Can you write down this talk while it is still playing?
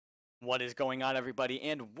What is going on, everybody,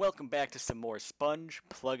 and welcome back to some more Sponge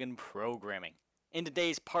plugin programming. In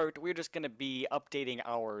today's part, we're just going to be updating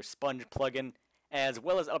our Sponge plugin, as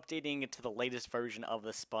well as updating it to the latest version of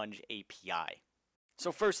the Sponge API.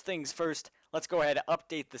 So first things first, let's go ahead and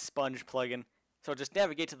update the Sponge plugin. So just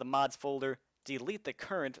navigate to the mods folder, delete the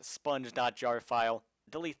current sponge.jar file,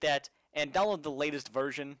 delete that, and download the latest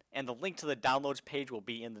version, and the link to the downloads page will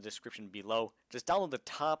be in the description below. Just download the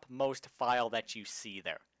topmost file that you see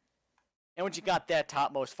there. And once you got that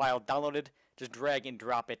topmost file downloaded, just drag and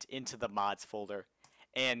drop it into the mods folder,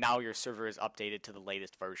 and now your server is updated to the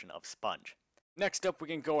latest version of Sponge. Next up, we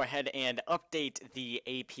can go ahead and update the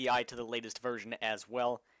API to the latest version as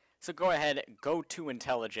well. So go ahead, go to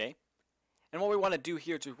IntelliJ, and what we want to do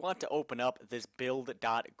here is we want to open up this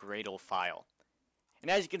build.gradle file. And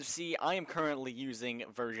as you can see, I am currently using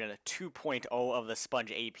version 2.0 of the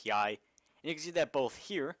Sponge API, and you can see that both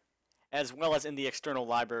here, as well as in the external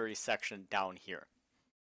library section down here.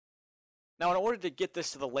 Now, in order to get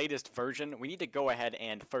this to the latest version, we need to go ahead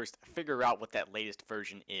and first figure out what that latest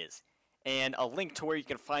version is. And a link to where you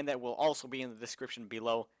can find that will also be in the description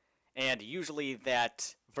below, and usually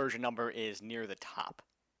that version number is near the top.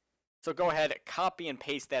 So go ahead, copy and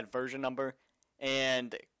paste that version number,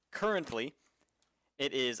 and currently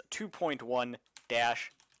it is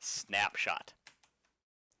 2.1-snapshot.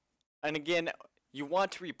 And again, you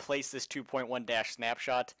want to replace this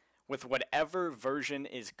 2.1-snapshot with whatever version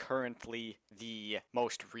is currently the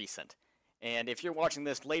most recent. And if you're watching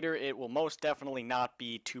this later, it will most definitely not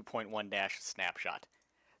be 2.1-snapshot.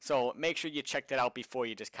 So make sure you check that out before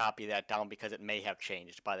you just copy that down, because it may have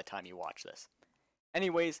changed by the time you watch this.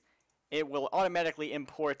 Anyways, it will automatically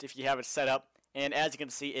import if you have it set up, and as you can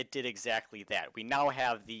see, it did exactly that. We now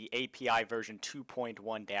have the API version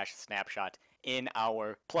 2.1-snapshot in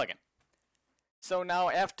our plugin. So now,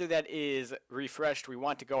 after that is refreshed, we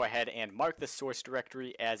want to go ahead and mark the source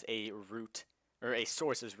directory as a root, or a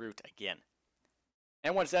sources root again.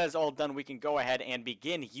 And once that is all done, we can go ahead and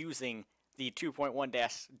begin using the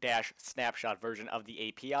 2.1-snapshot version of the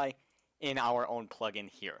API in our own plugin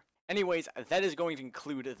here. Anyways, that is going to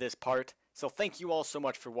conclude this part. So thank you all so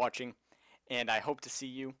much for watching, and I hope to see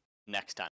you next time.